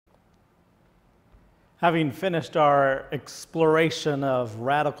Having finished our exploration of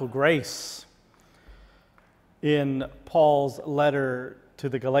radical grace in Paul's letter to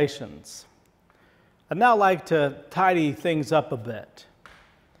the Galatians, I'd now like to tidy things up a bit.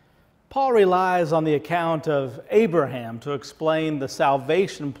 Paul relies on the account of Abraham to explain the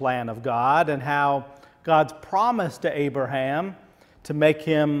salvation plan of God and how God's promise to Abraham to make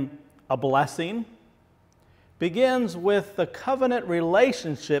him a blessing begins with the covenant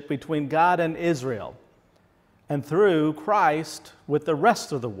relationship between God and Israel, and through Christ with the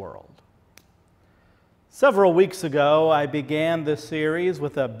rest of the world. Several weeks ago, I began this series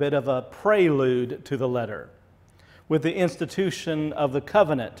with a bit of a prelude to the letter, with the institution of the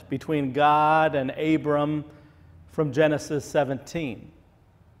covenant between God and Abram from Genesis 17.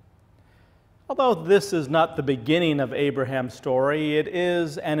 Although this is not the beginning of Abraham's story, it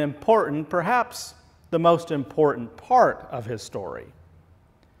is an important, perhaps the most important part of his story.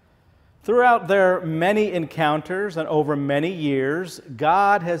 Throughout their many encounters and over many years,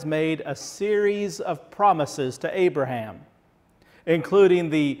 God has made a series of promises to Abraham,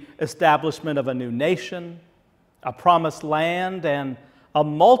 including the establishment of a new nation, a promised land, and a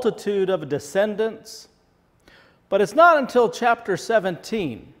multitude of descendants. But it's not until chapter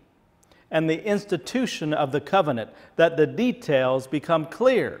 17 and the institution of the covenant that the details become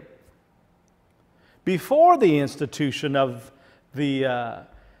clear. Before this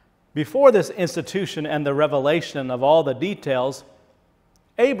institution and the revelation of all the details,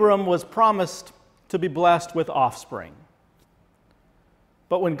 Abram was promised to be blessed with offspring.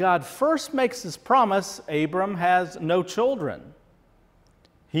 But when God first makes his promise, Abram has no children.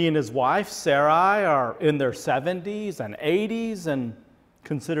 He and his wife, Sarai, are in their 70s and 80s and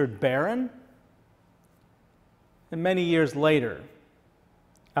considered barren. And many years later,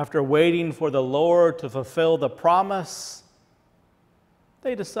 after waiting for the Lord to fulfill the promise,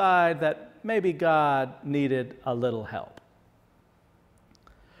 they decide that maybe God needed a little help.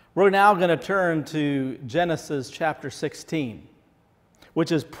 We're now going to turn to Genesis chapter 16,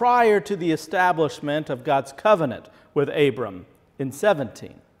 which is prior to the establishment of God's covenant with Abram in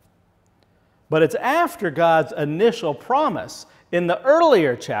 17. But it's after God's initial promise in the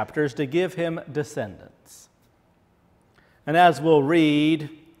earlier chapters to give him descendants. And as we'll read,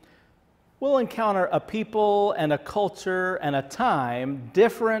 we'll encounter a people and a culture and a time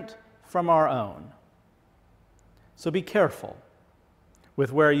different from our own. So be careful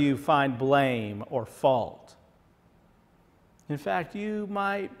with where you find blame or fault. In fact, you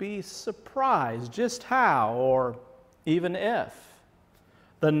might be surprised just how, or even if,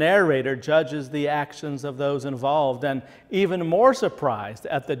 the narrator judges the actions of those involved, and even more surprised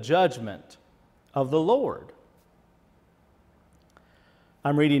at the judgment of the Lord.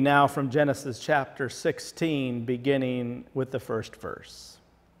 I'm reading now from Genesis chapter 16, beginning with the first verse.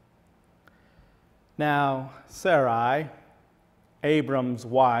 Now Sarai, Abram's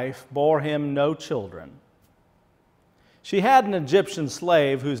wife, bore him no children. She had an Egyptian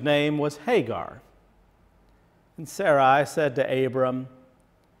slave whose name was Hagar. And Sarai said to Abram,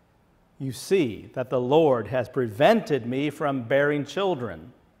 "You see that the Lord has prevented me from bearing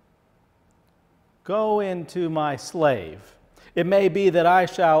children. Go into my slave. It may be that I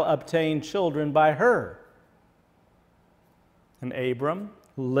shall obtain children by her." And Abram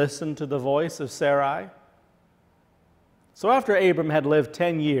listened to the voice of Sarai. So after Abram had lived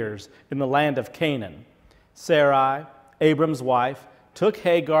 10 years in the land of Canaan, Sarai, Abram's wife, took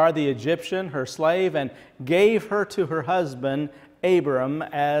Hagar the Egyptian, her slave, and gave her to her husband Abram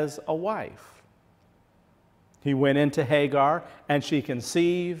as a wife. He went into Hagar, and she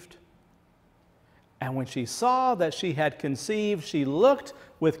conceived. And when she saw that she had conceived, she looked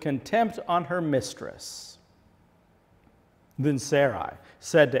with contempt on her mistress. Then Sarai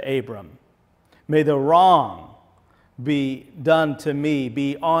said to Abram, "May the wrong be done to me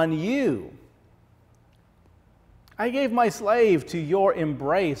be on you. I gave my slave to your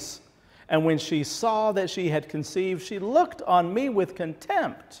embrace, and when she saw that she had conceived, she looked on me with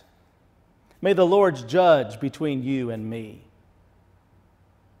contempt. May the Lord judge between you and me."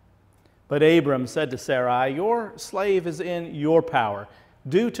 But Abram said to Sarai, "Your slave is in your power.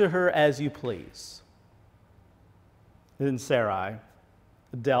 Do to her as you please." Then Sarai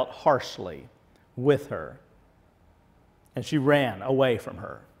dealt harshly with her, and she ran away from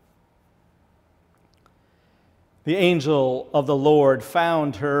her. The angel of the Lord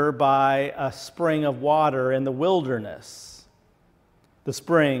found her by a spring of water in the wilderness, the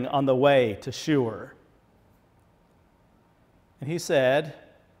spring on the way to Shur. And he said,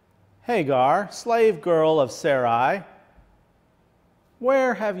 "Hagar, slave girl of Sarai,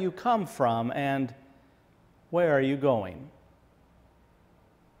 where have you come from and where are you going?"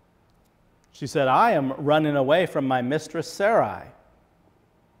 She said, I am running away from my mistress Sarai.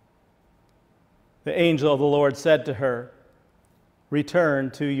 The angel of the Lord said to her,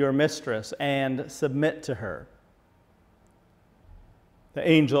 return to your mistress and submit to her. The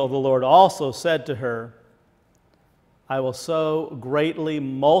angel of the Lord also said to her, I will so greatly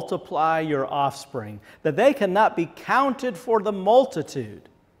multiply your offspring that they cannot be counted for the multitude.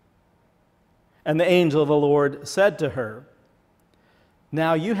 And the angel of the Lord said to her,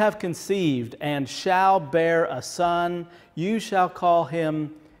 now you have conceived and shall bear a son. You shall call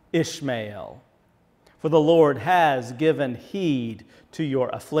him Ishmael. For the Lord has given heed to your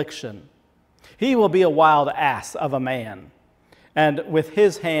affliction. He will be a wild ass of a man, and with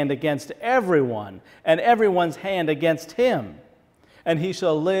his hand against everyone, and everyone's hand against him. And he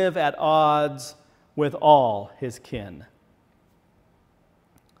shall live at odds with all his kin.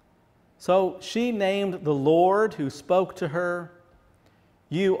 So she named the Lord who spoke to her,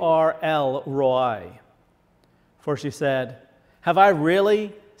 you are El Roi. For she said, have I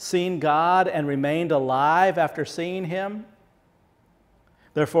really seen God and remained alive after seeing him?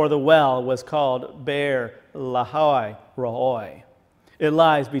 Therefore the well was called Beer Lahai Roi. It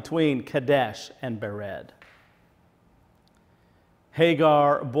lies between Kadesh and Bered.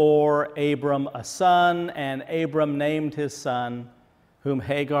 Hagar bore Abram a son, and Abram named his son, whom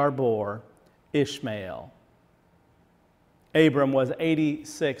Hagar bore, Ishmael. Abram was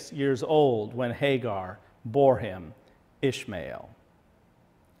 86 years old when Hagar bore him Ishmael.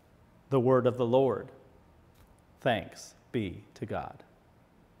 The word of the Lord. Thanks be to God.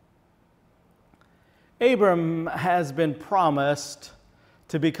 Abram has been promised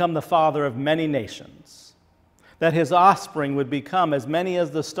to become the father of many nations, that his offspring would become as many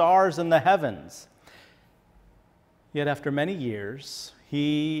as the stars in the heavens. Yet after many years,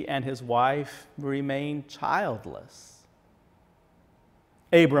 he and his wife remain childless.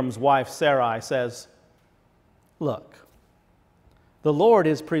 Abram's wife Sarai says, look, the Lord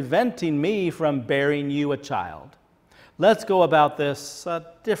is preventing me from bearing you a child. Let's go about this a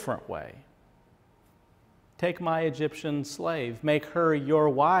different way. Take my Egyptian slave, make her your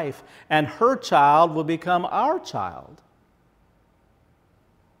wife, and her child will become our child.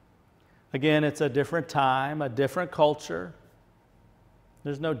 Again, it's a different time, a different culture.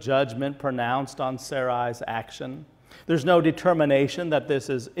 There's no judgment pronounced on Sarai's action. There's no determination that this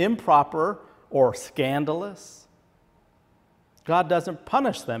is improper or scandalous. God doesn't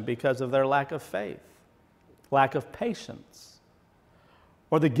punish them because of their lack of faith, lack of patience,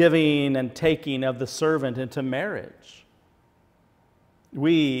 or the giving and taking of the servant into marriage.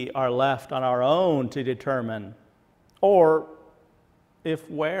 We are left on our own to determine, or if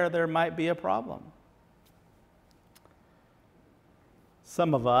where there might be a problem.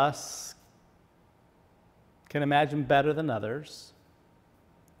 Some of us can imagine better than others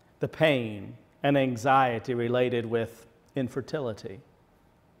the pain and anxiety related with infertility.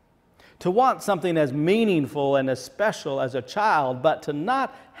 To want something as meaningful and as special as a child, but to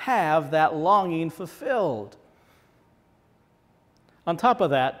not have that longing fulfilled. On top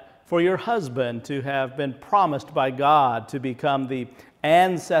of that, for your husband to have been promised by God to become the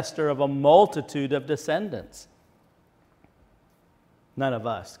ancestor of a multitude of descendants. None of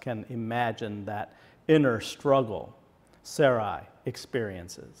us can imagine that inner struggle Sarai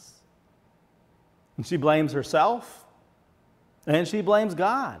experiences. And she blames herself, and she blames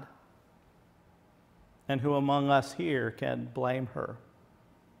God. And who among us here can blame her?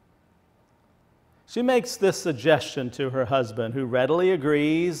 She makes this suggestion to her husband, who readily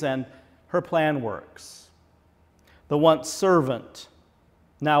agrees, and her plan works. The once servant,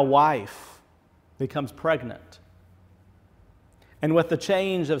 now wife, becomes pregnant. And with the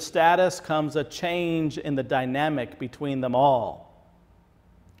change of status comes a change in the dynamic between them all.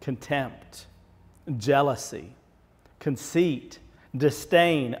 Contempt, jealousy, conceit,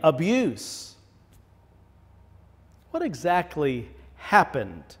 disdain, abuse. What exactly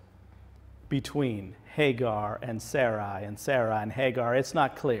happened between Hagar and Sarai and Hagar? It's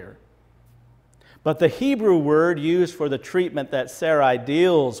not clear. But the Hebrew word used for the treatment that Sarai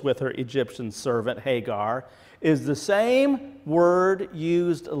deals with her Egyptian servant Hagar is the same word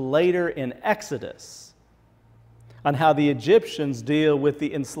used later in Exodus on how the Egyptians deal with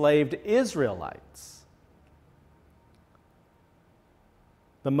the enslaved Israelites.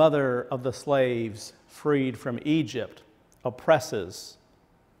 The mother of the slaves freed from Egypt oppresses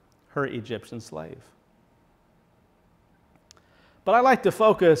her Egyptian slave. But I'd like to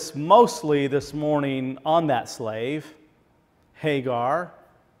focus mostly this morning on that slave, Hagar,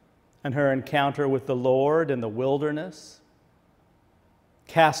 and her encounter with the Lord in the wilderness.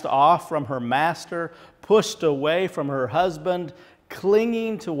 Cast off from her master, pushed away from her husband,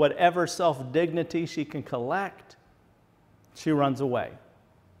 clinging to whatever self-dignity she can collect, she runs away.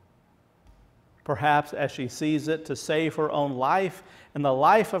 Perhaps as she sees it, to save her own life and the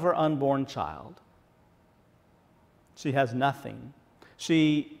life of her unborn child. She has nothing.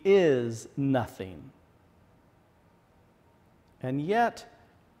 She is nothing. And yet,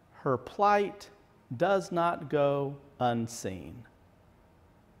 her plight does not go unseen.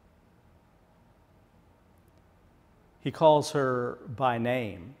 He calls her by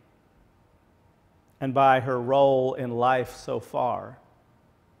name and by her role in life so far.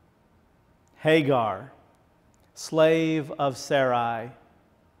 Hagar, slave of Sarai,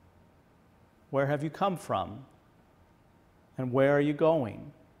 where have you come from? And where are you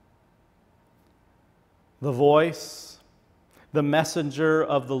going? The voice, the messenger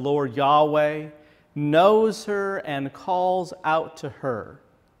of the Lord Yahweh, knows her and calls out to her.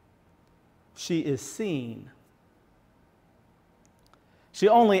 She is seen. She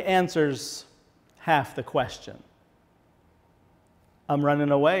only answers half the question. I'm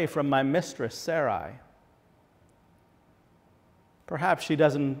running away from my mistress, Sarai. Perhaps she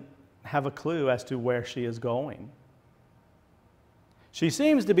doesn't have a clue as to where she is going. She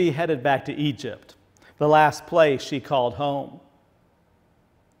seems to be headed back to Egypt, the last place she called home.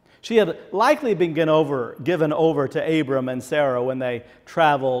 She had likely been given over to Abram and Sarah when they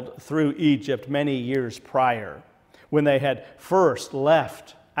traveled through Egypt many years prior, when they had first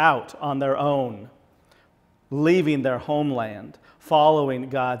left out on their own, leaving their homeland, following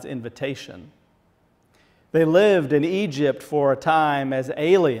God's invitation. They lived in Egypt for a time as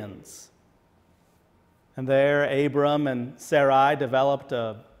aliens. And there, Abram and Sarai developed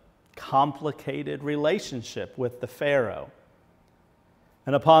a complicated relationship with the Pharaoh.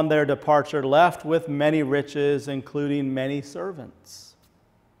 And upon their departure, left with many riches, including many servants.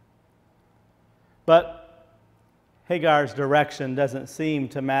 But Hagar's direction doesn't seem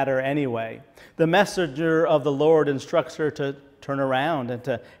to matter anyway. The messenger of the Lord instructs her to turn around and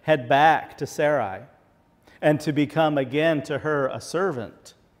to head back to Sarai and to become again to her a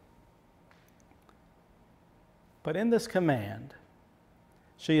servant. But in this command,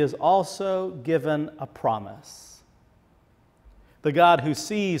 she is also given a promise. The God who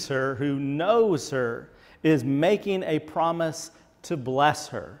sees her, who knows her, is making a promise to bless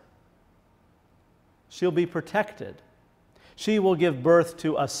her. She'll be protected. She will give birth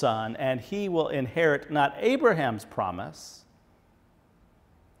to a son, and he will inherit not Abraham's promise,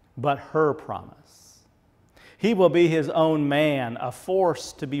 but her promise. He will be his own man, a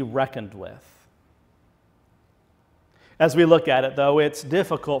force to be reckoned with. As we look at it, though, it's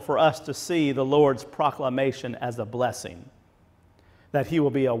difficult for us to see the Lord's proclamation as a blessing, that he will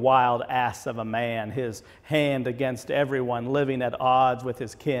be a wild ass of a man, his hand against everyone, living at odds with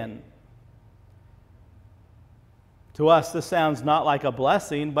his kin. To us, this sounds not like a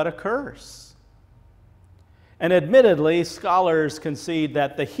blessing, but a curse. And admittedly, scholars concede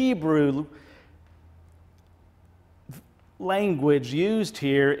that the Hebrew language used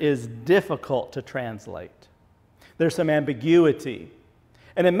here is difficult to translate. There's some ambiguity.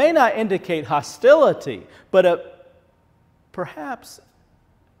 And it may not indicate hostility, but it perhaps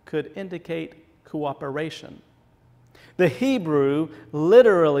could indicate cooperation. The Hebrew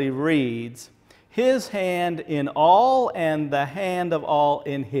literally reads, his hand in all and the hand of all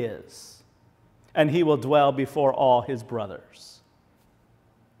in his, and he will dwell before all his brothers.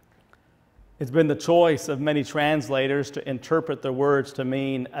 It's been the choice of many translators to interpret the words to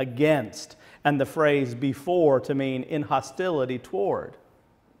mean against, and the phrase before to mean in hostility toward.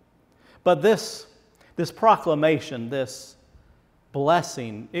 But this proclamation, this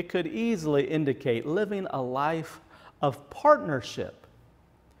blessing, it could easily indicate living a life of partnership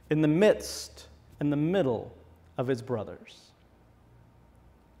in the middle of his brothers.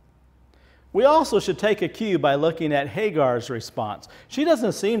 We also should take a cue by looking at Hagar's response. She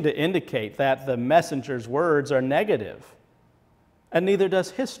doesn't seem to indicate that the messenger's words are negative, and neither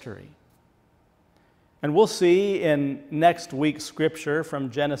does history. And we'll see in next week's scripture from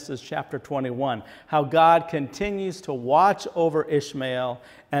Genesis chapter 21 how God continues to watch over Ishmael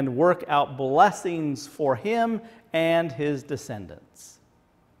and work out blessings for him and his descendants.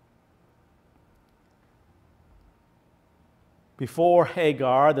 Before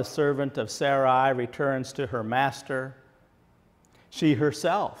Hagar, the servant of Sarai, returns to her master, she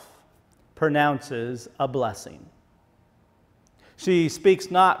herself pronounces a blessing. She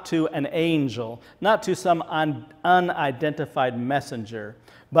speaks not to an angel, not to some unidentified messenger,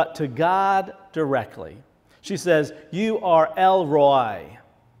 but to God directly. She says, "You are El Roi,"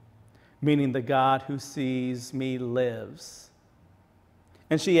 meaning the God who sees me lives.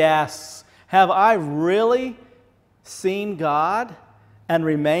 And she asks, "Have I really seen God and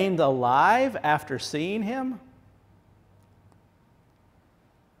remained alive after seeing him?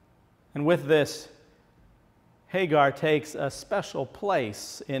 And with this, Hagar takes a special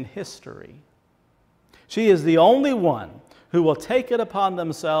place in history. She is the only one who will take it upon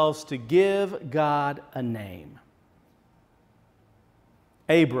themselves to give God a name.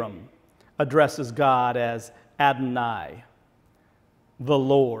 Abram addresses God as Adonai, the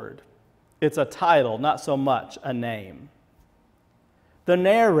Lord. It's a title, not so much a name. The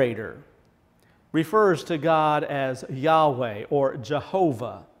narrator refers to God as Yahweh or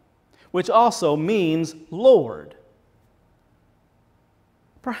Jehovah, which also means Lord.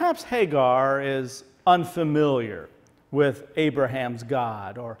 Perhaps Hagar is unfamiliar with Abraham's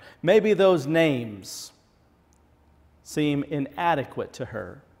God, or maybe those names seem inadequate to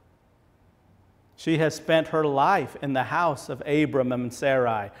her. She has spent her life in the house of Abram and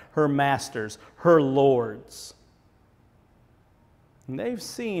Sarai, her masters, her lords. And they've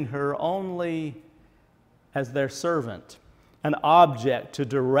seen her only as their servant, an object to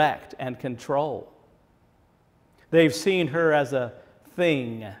direct and control. They've seen her as a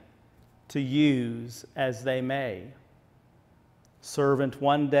thing to use as they may. Servant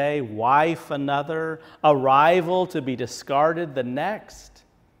one day, wife another, a rival to be discarded the next.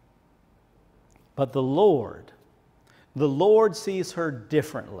 But the Lord sees her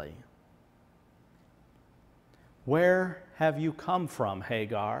differently. Where have you come from,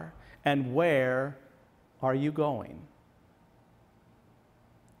 Hagar, and where are you going?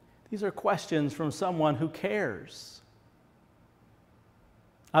 These are questions from someone who cares.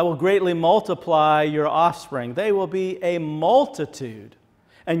 I will greatly multiply your offspring. They will be a multitude.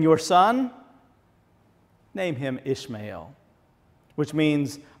 And your son, name him Ishmael, which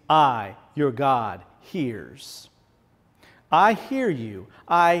means I, your God, hears. I hear you.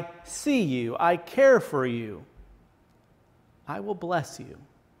 I see you. I care for you. I will bless you.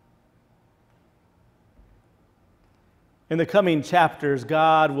 In the coming chapters,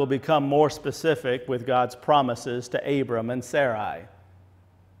 God will become more specific with God's promises to Abram and Sarai.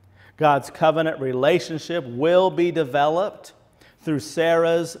 God's covenant relationship will be developed through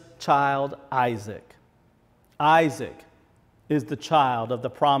Sarah's child, Isaac. Isaac is the child of the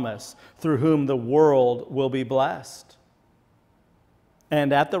promise through whom the world will be blessed.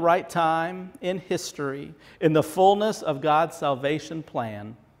 And at the right time in history, in the fullness of God's salvation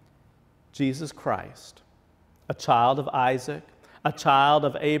plan, Jesus Christ, a child of Isaac, a child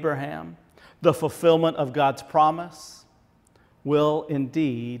of Abraham, the fulfillment of God's promise, will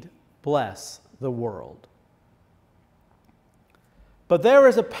indeed bless the world. But there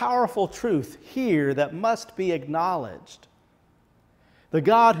is a powerful truth here that must be acknowledged. The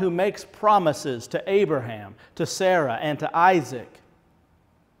God who makes promises to Abraham, to Sarah, and to Isaac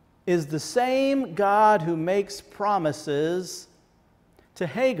is the same God who makes promises to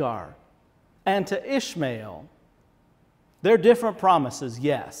Hagar and to Ishmael. They're different promises,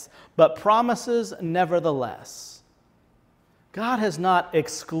 yes, but promises nevertheless. God has not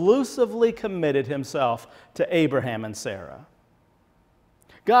exclusively committed himself to Abraham and Sarah.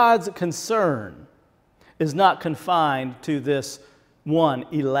 God's concern is not confined to this one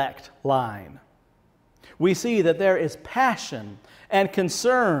elect line. We see that there is passion and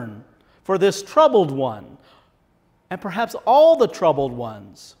concern for this troubled one, and perhaps all the troubled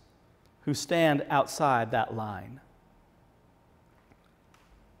ones who stand outside that line.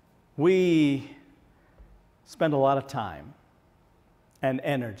 We spend a lot of time and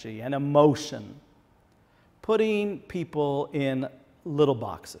energy and emotion putting people in little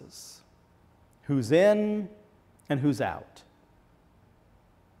boxes. Who's in and who's out.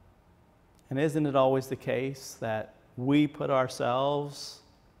 And isn't it always the case that we put ourselves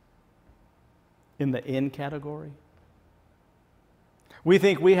in the in category? We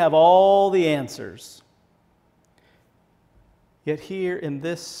think we have all the answers. Yet here in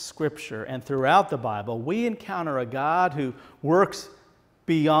this scripture and throughout the Bible, we encounter a God who works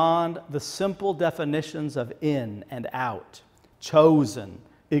beyond the simple definitions of in and out, chosen,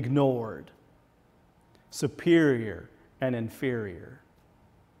 ignored, superior, and inferior.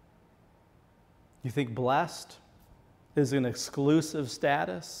 You think blessed is an exclusive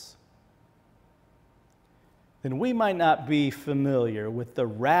status? Then we might not be familiar with the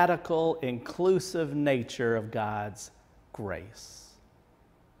radical, inclusive nature of God's grace.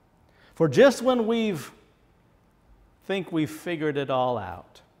 For just when think we've figured it all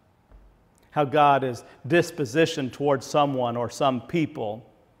out, how God is dispositioned towards someone or some people,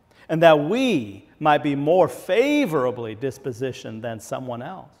 and that we might be more favorably dispositioned than someone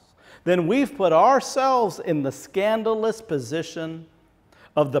else, then we've put ourselves in the scandalous position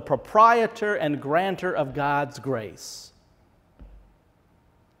of the proprietor and grantor of God's grace.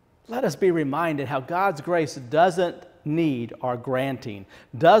 Let us be reminded how God's grace doesn't need our granting,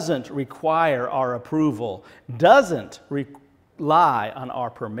 doesn't require our approval, doesn't rely on our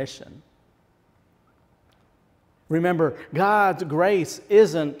permission. Remember, God's grace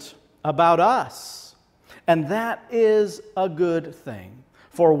isn't about us, and that is a good thing.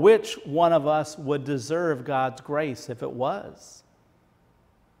 For which one of us would deserve God's grace if it was?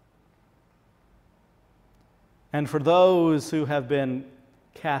 And for those who have been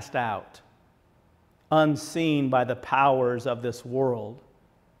cast out, unseen by the powers of this world,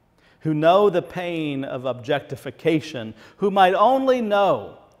 who know the pain of objectification, who might only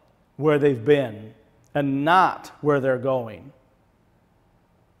know where they've been and not where they're going,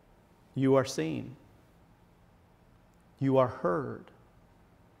 you are seen. You are heard.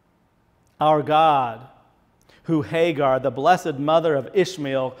 Our God, who Hagar, the blessed mother of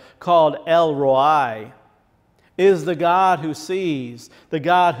Ishmael, called El Roi, is the God who sees, the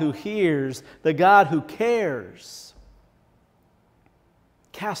God who hears, the God who cares.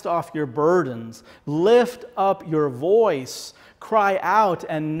 Cast off your burdens, lift up your voice, cry out,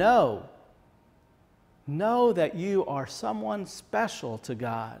 and know that you are someone special to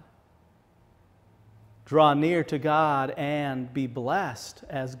God. Draw near to God and be blessed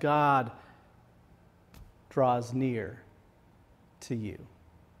as God draws near to you.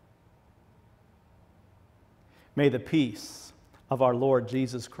 May the peace of our Lord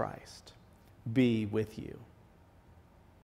Jesus Christ be with you.